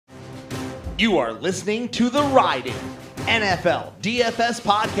You are listening to The Riding NFL DFS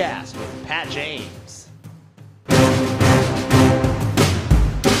Podcast with Pat James.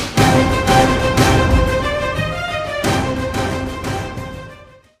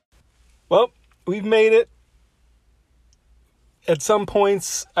 Well, we've made it. At some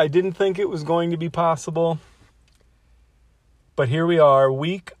points, I didn't think it was going to be possible. But here we are,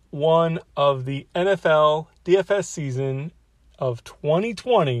 week 1 of the NFL DFS season of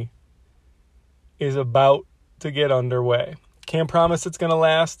 2020 is about to get underway. Can't promise it's going to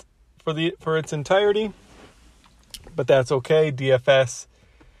last for its entirety, but that's okay. DFS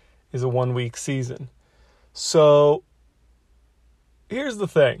is a 1-week season. So here's the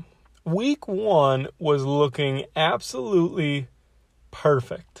thing. Week 1 was looking absolutely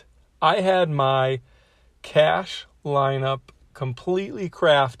perfect. I had my cash lineup completely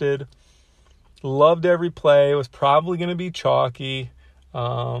crafted. Loved every play. It was probably going to be chalky,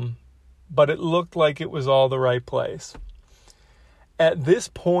 but it looked like it was all the right place. At this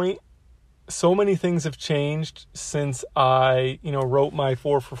point, so many things have changed since I, wrote my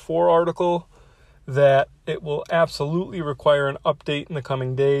 4for4 article that it will absolutely require an update in the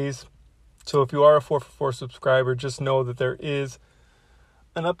coming days. So if you are a 4for4 subscriber, just know that there is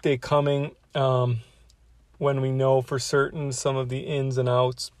an update coming when we know for certain some of the ins and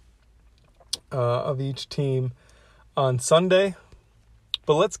outs of each team on Sunday.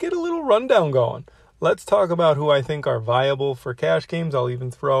 But let's get a little rundown going. Let's talk about who I think are viable for cash games. I'll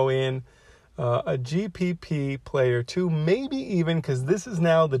even throw in a GPP player too, maybe even, because this is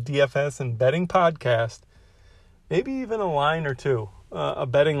now the DFS and betting podcast, maybe even a line or two, a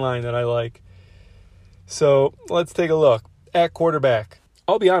betting line that I like. So let's take a look at quarterback.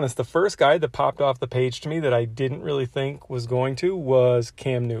 I'll be honest, the first guy that popped off the page to me that I didn't really think was going to was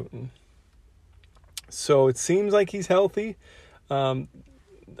Cam Newton. So it seems like he's healthy.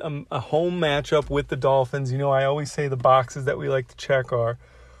 A home matchup with the Dolphins. I always say the boxes that we like to check are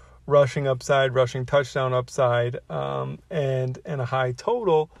rushing upside, rushing touchdown upside, and a high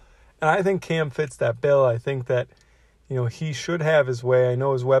total. And I think Cam fits that bill. I think that, he should have his way. I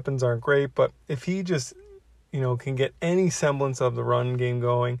know his weapons aren't great, but if he just, can get any semblance of the run game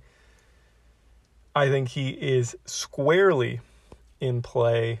going, I think he is squarely in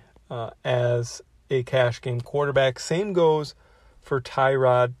play as a cash game quarterback. Same goes for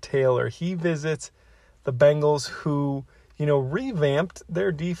Tyrod Taylor. He visits the Bengals, who, revamped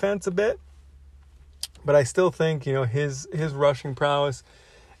their defense a bit. But I still think, his rushing prowess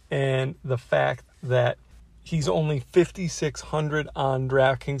and the fact that he's only 5,600 on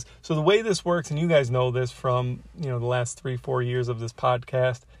DraftKings. So the way this works, and you guys know this from, the last 3-4 years of this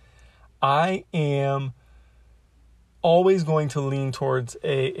podcast, I am always going to lean towards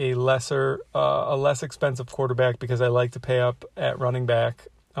a less expensive quarterback because I like to pay up at running back.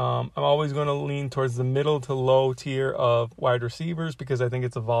 I'm always going to lean towards the middle to low tier of wide receivers because I think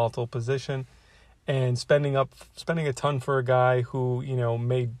it's a volatile position, and spending a ton for a guy who,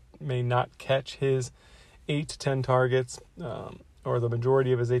 may not catch his 8 to 10 targets, or the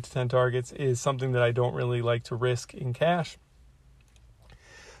majority of his 8 to 10 targets, is something that I don't really like to risk in cash.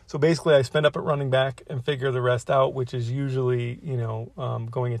 So basically, I spend up at running back and figure the rest out, which is usually,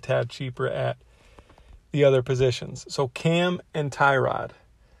 going a tad cheaper at the other positions. So Cam and Tyrod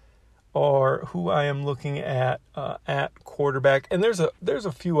are who I am looking at quarterback. And there's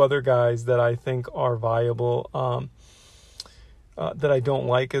a few other guys that I think are viable that I don't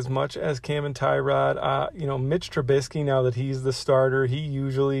like as much as Cam and Tyrod. Mitch Trubisky, now that he's the starter, he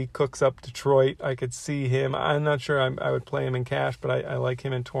usually cooks up Detroit. I could see him. I'm not sure I would play him in cash, but I like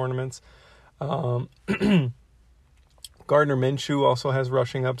him in tournaments. Gardner Minshew also has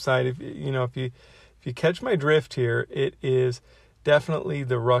rushing upside. If you catch my drift here, it is definitely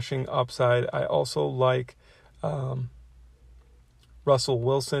the rushing upside. I also like Russell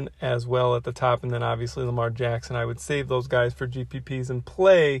Wilson as well at the top, and then obviously Lamar Jackson. I would save those guys for GPPs and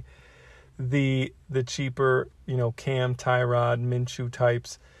play the cheaper, Cam, Tyrod, Minshew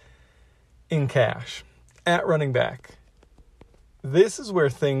types in cash. At running back, this is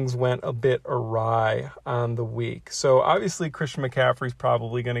where things went a bit awry on the week. So obviously Christian McCaffrey's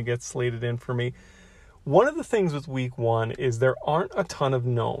probably going to get slated in for me. One of the things with week 1 is there aren't a ton of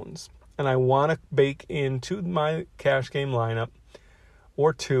knowns, and I want to bake into my cash game lineup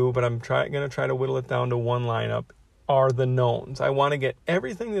or two, but I'm going to try to whittle it down to one lineup, are the knowns. I want to get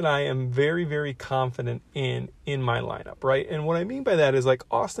everything that I am very, very confident in my lineup, right? And what I mean by that is like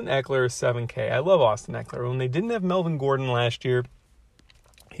Austin Eckler is 7K. I love Austin Eckler. When they didn't have Melvin Gordon last year,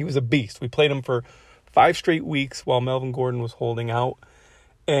 he was a beast. We played him for 5 straight weeks while Melvin Gordon was holding out,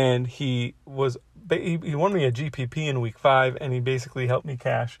 and he won me a GPP in week 5, and he basically helped me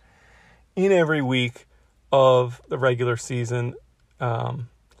cash in every week of the regular season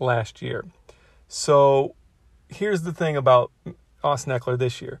last year. So here's the thing about Austin Eckler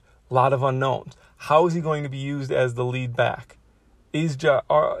this year. A lot of unknowns. How is he going to be used as the lead back? Is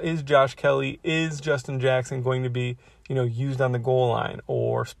Josh Kelly, is Justin Jackson going to be, used on the goal line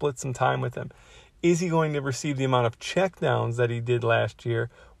or split some time with him? Is he going to receive the amount of checkdowns that he did last year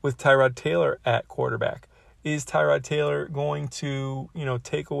with Tyrod Taylor at quarterback? Is Tyrod Taylor going to,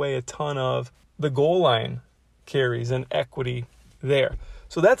 take away a ton of the goal line carries and equity there?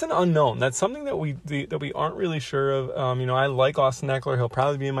 So that's an unknown. That's something that we aren't really sure of. I like Austin Eckler. He'll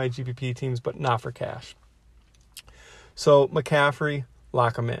probably be in my GPP teams, but not for cash. So McCaffrey,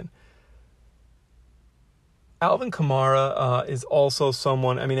 lock him in. Alvin Kamara is also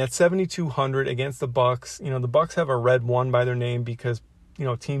someone, at 7,200 against the Bucs, the Bucs have a red one by their name because,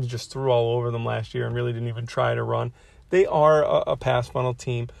 teams just threw all over them last year and really didn't even try to run. They are a pass funnel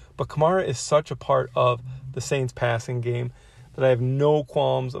team, but Kamara is such a part of the Saints passing game that I have no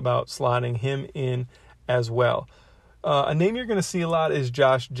qualms about slotting him in as well. A name you're going to see a lot is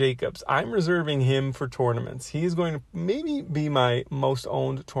Josh Jacobs. I'm reserving him for tournaments. He's going to maybe be my most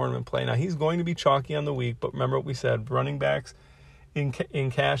owned tournament play. Now, he's going to be chalky on the week, but remember what we said, running backs in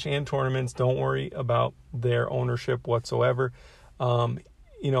cash and tournaments, don't worry about their ownership whatsoever.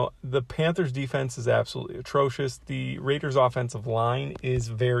 The Panthers defense is absolutely atrocious. The Raiders offensive line is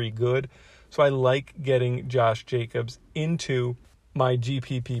very good. So I like getting Josh Jacobs into my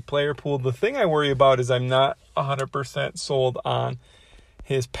GPP player pool. The thing I worry about is I'm not 100% sold on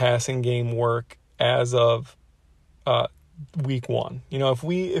his passing game work as of week one.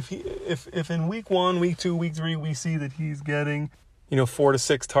 If in week 1, week 2, week 3 we see that he's getting 4 to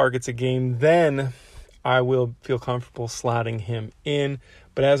 6 targets a game, then I will feel comfortable slotting him in.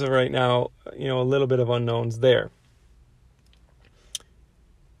 But as of right now, a little bit of unknowns there.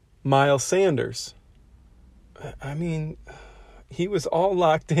 Miles Sanders. He was all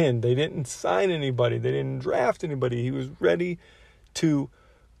locked in. They didn't sign anybody. They didn't draft anybody. He was ready to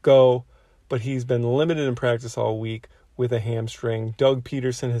go, but he's been limited in practice all week with a hamstring. Doug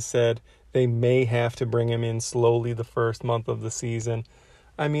Peterson has said they may have to bring him in slowly the first month of the season.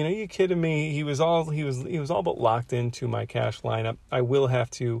 Are you kidding me? He was all but locked into my cash lineup. I will have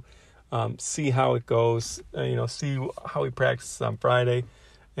to see how it goes. See how he practices on Friday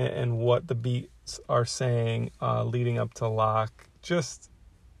and what the beats are saying leading up to lock. Just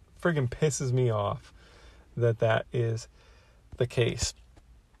friggin' pisses me off that is the case.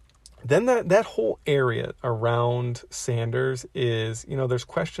 Then that whole area around Sanders is, there's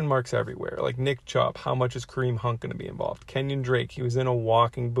question marks everywhere. Like Nick Chubb, how much is Kareem Hunt going to be involved? Kenyon Drake, he was in a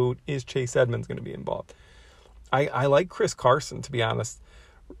walking boot. Is Chase Edmonds going to be involved? I like Chris Carson, to be honest,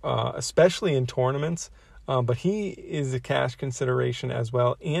 especially in tournaments. But he is a cash consideration as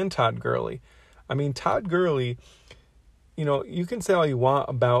well. And Todd Gurley. Todd Gurley, you can say all you want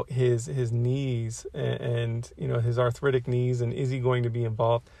about his knees and his arthritic knees and is he going to be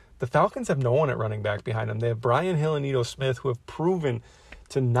involved. The Falcons have no one at running back behind them. They have Brian Hill and Ito Smith, who have proven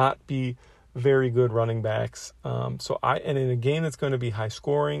to not be very good running backs. And in a game that's going to be high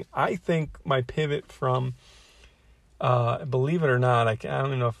scoring, I think my pivot from, believe it or not, I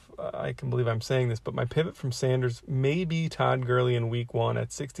don't know if I can believe I'm saying this, but my pivot from Sanders may be Todd Gurley in week 1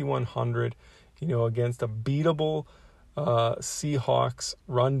 at 6,100, against a beatable Seahawks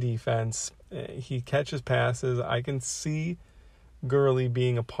run defense. He catches passes. I can see Gurley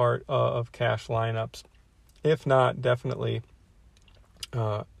being a part of cash lineups. If not, definitely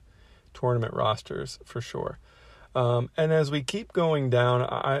tournament rosters for sure. And as we keep going down,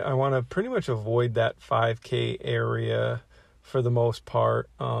 I want to pretty much avoid that 5K area for the most part.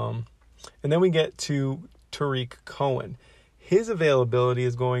 And then we get to Tariq Cohen. His availability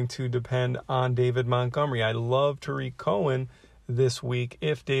is going to depend on David Montgomery. I love Tariq Cohen this week.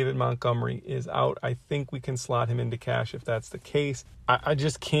 If David Montgomery is out, I think we can slot him into cash if that's the case. I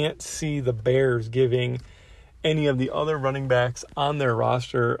just can't see the Bears giving any of the other running backs on their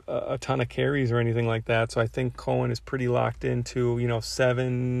roster a ton of carries or anything like that. So I think Cohen is pretty locked into,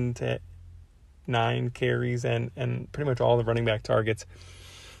 7 to 9 carries and pretty much all the running back targets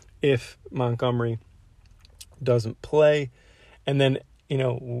if Montgomery doesn't play. And then,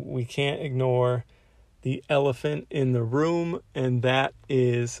 we can't ignore the elephant in the room, and that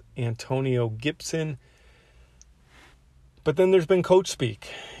is Antonio Gibson. But then there's been coach speak.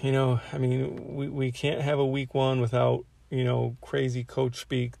 We can't have a week 1 without, crazy coach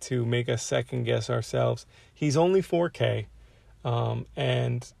speak to make us second guess ourselves. He's only 4K,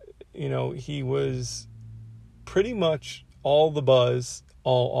 and, he was pretty much all the buzz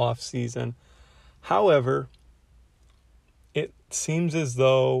all off season. However, it seems as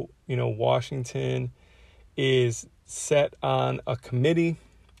though, Washington is set on a committee,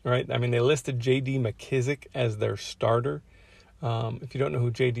 right? I mean, they listed J.D. McKissick as their starter. If you don't know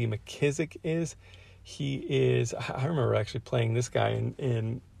who J.D. McKissick is, I remember actually playing this guy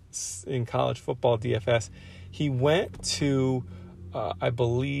in college football DFS. He went to, I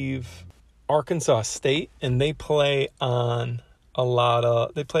believe, Arkansas State, and they play a lot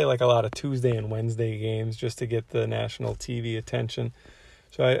of Tuesday and Wednesday games just to get the national TV attention.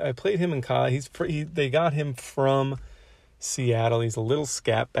 So I played him in college. They got him from Seattle. He's a little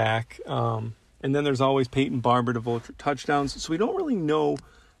scat back. And then there's always Peyton Barber to vulture touchdowns. So we don't really know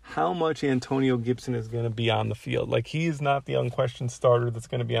how much Antonio Gibson is going to be on the field. Like, he is not the unquestioned starter that's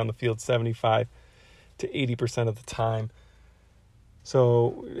going to be on the field 75 to 80% of the time.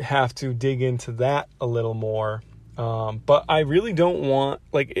 So have to dig into that a little more. But I really don't want,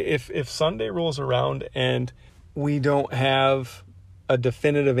 like, if Sunday rolls around and we don't have a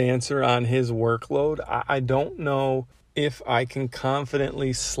definitive answer on his workload, I don't know if I can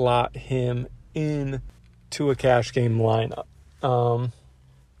confidently slot him in to a cash game lineup.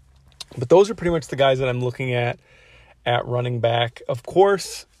 But those are pretty much the guys that I'm looking at running back. Of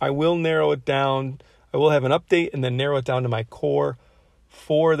course, I will narrow it down. I will have an update and then narrow it down to my core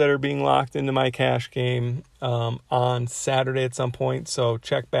 4 that are being locked into my cash game on Saturday at some point. So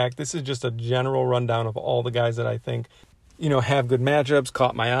check back. This is just a general rundown of all the guys that I think, have good matchups,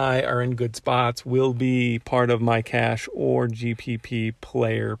 caught my eye, are in good spots, will be part of my cash or GPP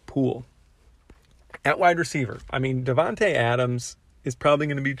player pool. At wide receiver, I mean, Devontae Adams is probably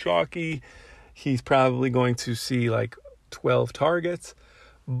going to be chalky. He's probably going to see like 12 targets,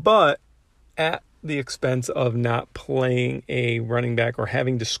 but at the expense of not playing a running back or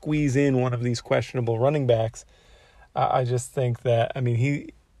having to squeeze in one of these questionable running backs, I just think that, I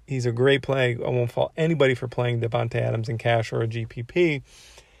mean, he's a great play. I won't fault anybody for playing Devontae Adams in cash or a GPP.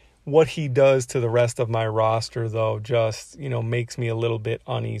 What he does to the rest of my roster, though, just, makes me a little bit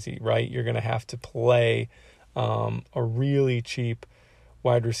uneasy, right? You're going to have to play a really cheap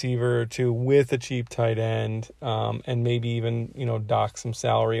wide receiver or two with a cheap tight end, and maybe even, dock some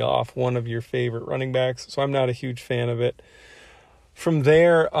salary off one of your favorite running backs. So I'm not a huge fan of it. From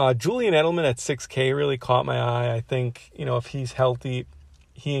there, Julian Edelman at 6K really caught my eye. I think, if he's healthy,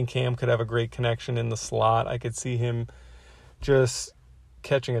 he and Cam could have a great connection in the slot. I could see him just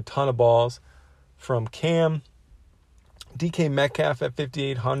catching a ton of balls from Cam. DK Metcalf at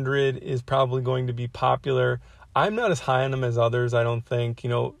 5,800 is probably going to be popular. I'm not as high on him as others, I don't think.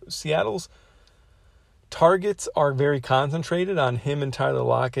 Seattle's targets are very concentrated on him and Tyler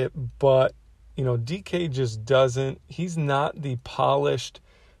Lockett, but, DK just doesn't. He's not the polished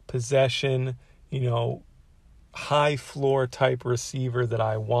possession, high floor type receiver that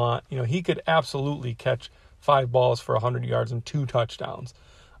I want. He could absolutely catch 5 balls for 100 yards and 2 touchdowns.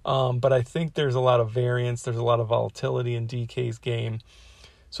 But I think there's a lot of variance. There's a lot of volatility in DK's game.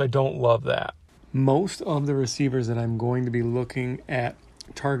 So I don't love that. Most of the receivers that I'm going to be looking at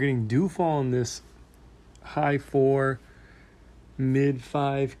targeting do fall in this high 4, mid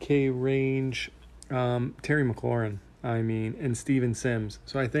 5K range. Terry McLaurin, and Steven Sims.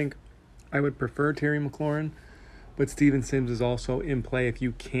 So I think I would prefer Terry McLaurin, but Steven Sims is also in play if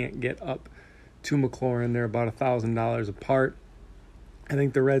you can't get up to McLaurin. They're about $1,000 apart. I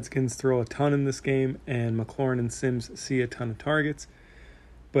think the Redskins throw a ton in this game, and McLaurin and Sims see a ton of targets.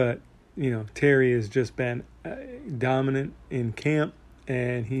 But, Terry has just been dominant in camp,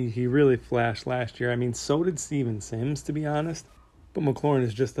 and he really flashed last year. I mean, so did Steven Sims, to be honest. But McLaurin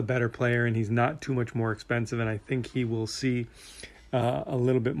is just the better player, and he's not too much more expensive, and I think he will see a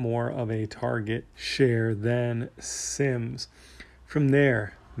little bit more of a target share than Sims. From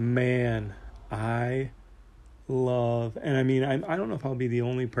there, man, I love, and I don't know if I'll be the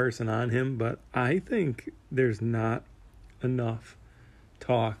only person on him, but I think there's not enough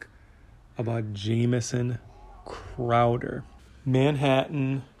talk about Jamison Crowder.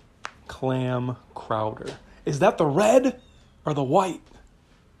 Manhattan Clam Crowder. Is that the red or the white?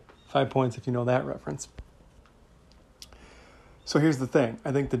 5 points if you know that reference. So here's the thing.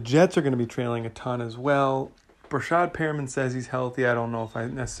 I think the Jets are going to be trailing a ton as well. Brashad Perriman says he's healthy. I don't know if I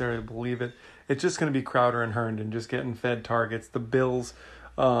necessarily believe it. It's just going to be Crowder and Herndon just getting fed targets. The Bills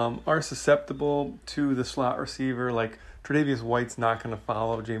are susceptible to the slot receiver. Like, Tre'Davious White's not going to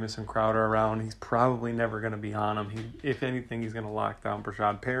follow Jamison Crowder around. He's probably never going to be on him. If anything, he's going to lock down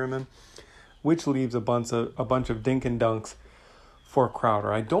Brashad Perriman, which leaves a bunch of dink and dunks for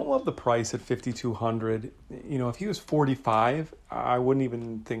Crowder. I don't love the price at $5,200. If he was 45, I wouldn't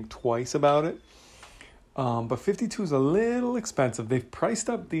even think twice about it. But 52 is a little expensive. They've priced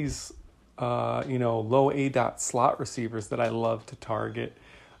up these low A-dot slot receivers that I love to target.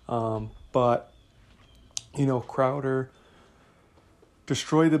 But Crowder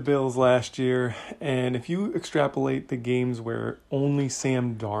destroyed the Bills last year, and if you extrapolate the games where only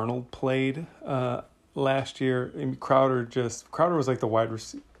Sam Darnold played last year, and Crowder was like the wide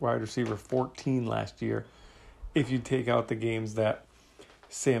receiver 14 last year if you take out the games that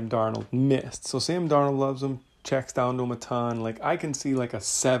Sam Darnold missed. So Sam Darnold loves him, checks down to him a ton. Like, I can see like a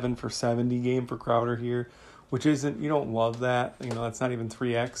 7 for 70 game for Crowder here, which isn't, you don't love that. That's not even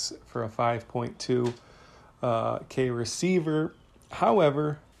 3x for a 5.2 K receiver.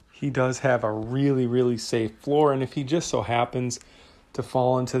 However, he does have a really, really safe floor. And if he just so happens to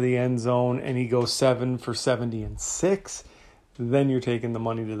fall into the end zone and he goes 7 for 70 and 6, then you're taking the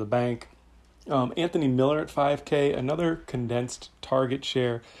money to the bank. Anthony Miller at 5K, another condensed target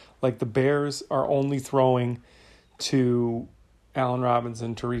share. Like, the Bears are only throwing to Allen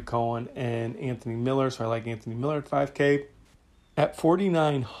Robinson, Tariq Cohen, and Anthony Miller. So I like Anthony Miller at 5K. At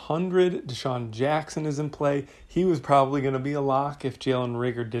 4,900, Deshaun Jackson is in play. He was probably going to be a lock if Jalen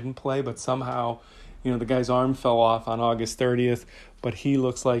Reagor didn't play, but somehow, the guy's arm fell off on August 30th, but he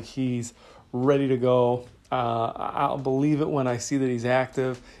looks like he's ready to go. I'll believe it when I see that he's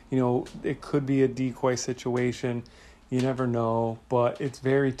active. It could be a decoy situation. You never know, but it's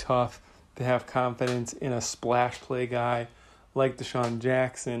very tough to have confidence in a splash play guy like Deshaun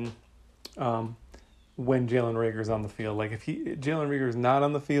Jackson when Jalen Reagor's on the field. Like, if Jalen Reagor is not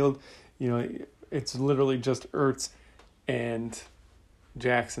on the field, it's literally just Ertz and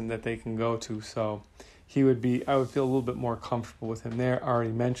Jackson that they can go to. So I would feel a little bit more comfortable with him there. I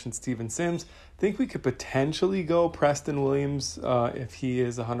already mentioned Steven Sims. I think we could potentially go Preston Williams if he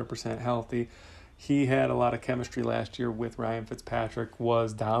is 100% healthy. He had a lot of chemistry last year with Ryan Fitzpatrick,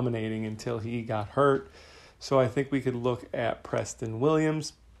 was dominating until he got hurt. So I think we could look at Preston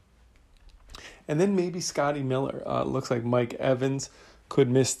Williams. And then maybe Scotty Miller. Looks like Mike Evans could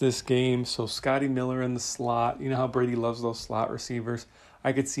miss this game. So Scotty Miller in the slot. You know how Brady loves those slot receivers.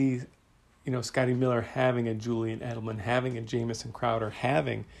 I could see, Scotty Miller having a Julian Edelman, having a Jamison Crowder,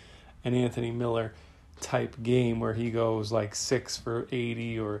 having an Anthony Miller type game where he goes like 6 for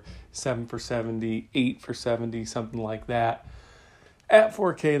 80 or 7 for 70, 8 for 70, something like that. At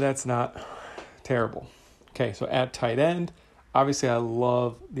 4K, that's not terrible. Okay, so at tight end, obviously I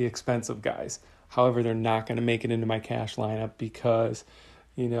love the expensive guys. However, they're not going to make it into my cash lineup because,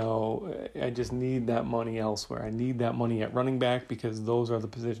 I just need that money elsewhere. I need that money at running back because those are the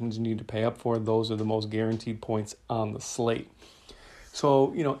positions you need to pay up for. Those are the most guaranteed points on the slate.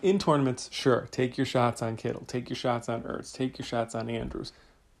 So, in tournaments, sure, take your shots on Kittle, take your shots on Ertz, take your shots on Andrews.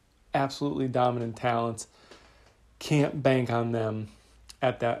 Absolutely dominant talents. Can't bank on them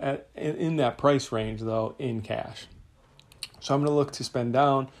in that price range, though, in cash. So I'm going to look to spend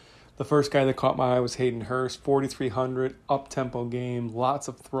down. The first guy that caught my eye was Hayden Hurst, 4,300, up-tempo game, lots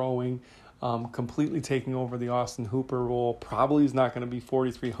of throwing, completely taking over the Austin Hooper role. Probably is not going to be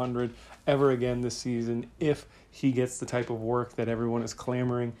 4,300 ever again this season if he gets the type of work that everyone is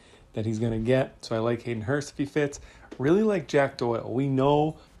clamoring that he's going to get. So I like Hayden Hurst if he fits. Really like Jack Doyle. We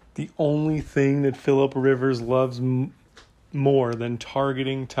know the only thing that Phillip Rivers loves more than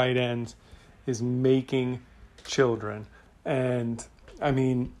targeting tight ends is making children. And,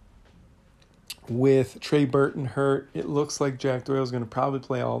 with Trey Burton hurt, it looks like Jack Doyle is going to probably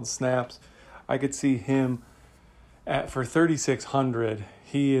play all the snaps. I could see him for 3,600.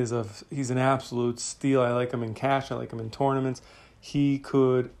 He's an absolute steal. I like him in cash. I like him in tournaments. He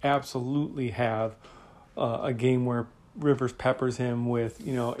could absolutely have a game where Rivers peppers him with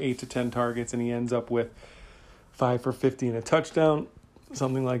 8 to 10 targets and he ends up with 5 for 50 and a touchdown,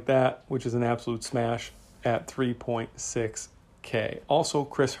 something like that, which is an absolute smash at 3.6K. Also,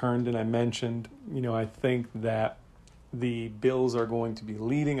 Chris Herndon, I mentioned, I think that the Bills are going to be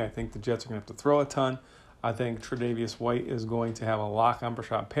leading. I think the Jets are going to have to throw a ton. I think Tre'Davious White is going to have a lock on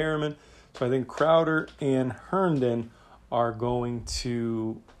Brashad Perriman. So I think Crowder and Herndon are going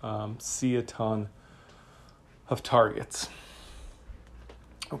to see a ton of targets.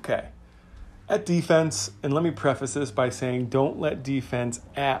 Okay. At defense, and let me preface this by saying don't let defense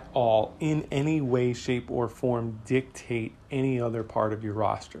at all in any way, shape, or form dictate any other part of your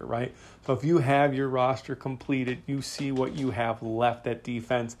roster, right? So if you have your roster completed, you see what you have left at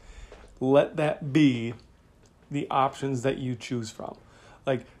defense, let that be the options that you choose from.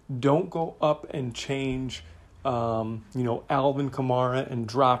 Like, don't go up and change, Alvin Kamara and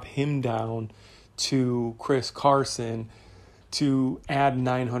drop him down to Chris Carson to add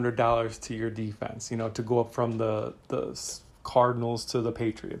 $900 to your defense, to go up from the Cardinals to the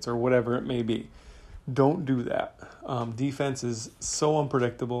Patriots or whatever it may be. Don't do that. Defense is so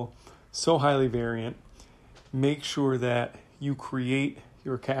unpredictable, so highly variant. Make sure that you create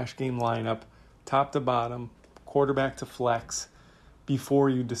your cash game lineup top to bottom, quarterback to flex, before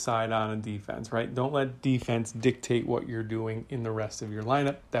you decide on a defense, right? Don't let defense dictate what you're doing in the rest of your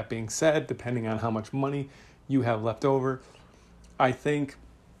lineup. That being said, depending on how much money you have left over, I think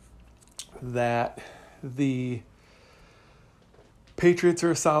that the Patriots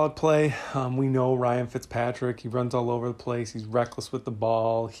are a solid play. We know Ryan Fitzpatrick. He runs all over the place. He's reckless with the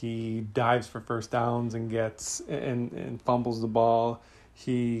ball. He dives for first downs and gets and fumbles the ball.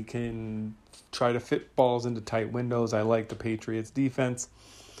 He can try to fit balls into tight windows. I like the Patriots defense.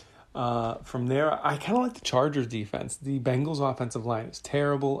 From there, I kind of like the Chargers defense. The Bengals offensive line is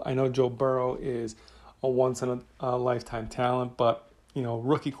terrible. I know Joe Burrow is a once-in-a-lifetime talent, but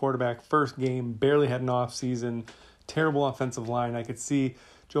rookie quarterback, first game, barely had an off season. Terrible offensive line. I could see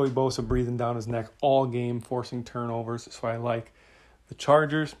Joey Bosa breathing down his neck all game, forcing turnovers. So I like the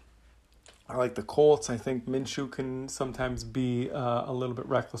Chargers. I like the Colts. I think Minshew can sometimes be a little bit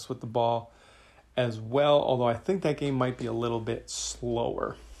reckless with the ball as well, although I think that game might be a little bit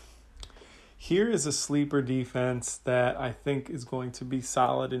slower. Here is a sleeper defense that I think is going to be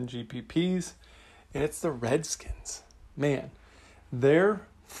solid in GPPs, and it's the Redskins. Man, their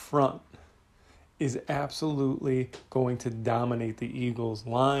front is absolutely going to dominate the Eagles'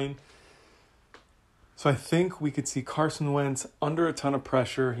 line. So I think we could see Carson Wentz under a ton of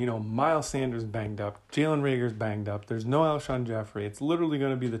pressure. Miles Sanders banged up. Jalen Reagor's banged up. There's no Alshon Jeffrey. It's literally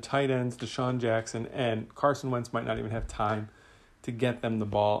going to be the tight ends, Deshaun Jackson, and Carson Wentz might not even have time to get them the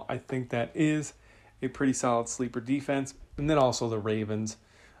ball. I think that is a pretty solid sleeper defense. And then also the Ravens.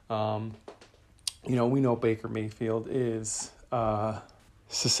 We know Baker Mayfield is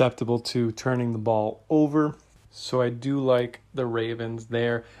susceptible to turning the ball over. So I do like the Ravens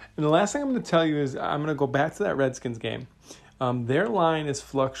there. And the last thing I'm going to tell you is I'm going to go back to that Redskins game. Their line is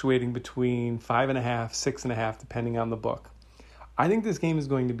fluctuating between 5.5, 6.5, depending on the book. I think this game is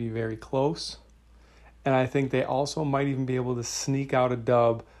going to be very close. And I think they also might even be able to sneak out a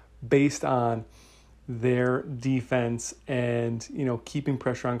dub based on their defense and, keeping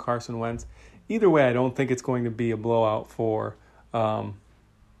pressure on Carson Wentz. Either way, I don't think it's going to be a blowout for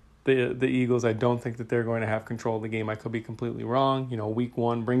the Eagles. I don't think that they're going to have control of the game. I could be completely wrong. Week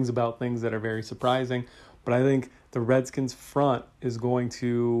one brings about things that are very surprising. But I think the Redskins front is going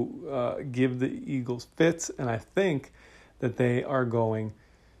to give the Eagles fits. And I think that they are going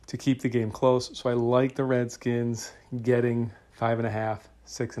to keep the game close. So I like the Redskins getting 5.5,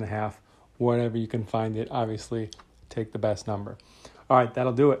 6.5, whatever you can find it. Obviously, take the best number. All right,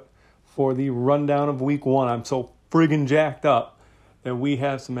 that'll do it for the rundown of week one. I'm so friggin' jacked up that we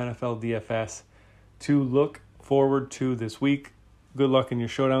have some NFL DFS to look forward to this week. Good luck in your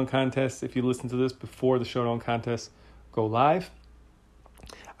showdown contest. If you listen to this before the showdown contest go live,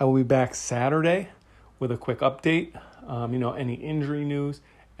 I will be back Saturday with a quick update. Any injury news,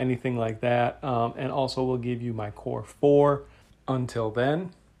 anything like that. And also we'll give you my core four. Until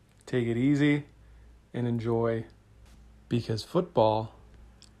then, take it easy and enjoy, because football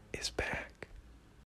is back.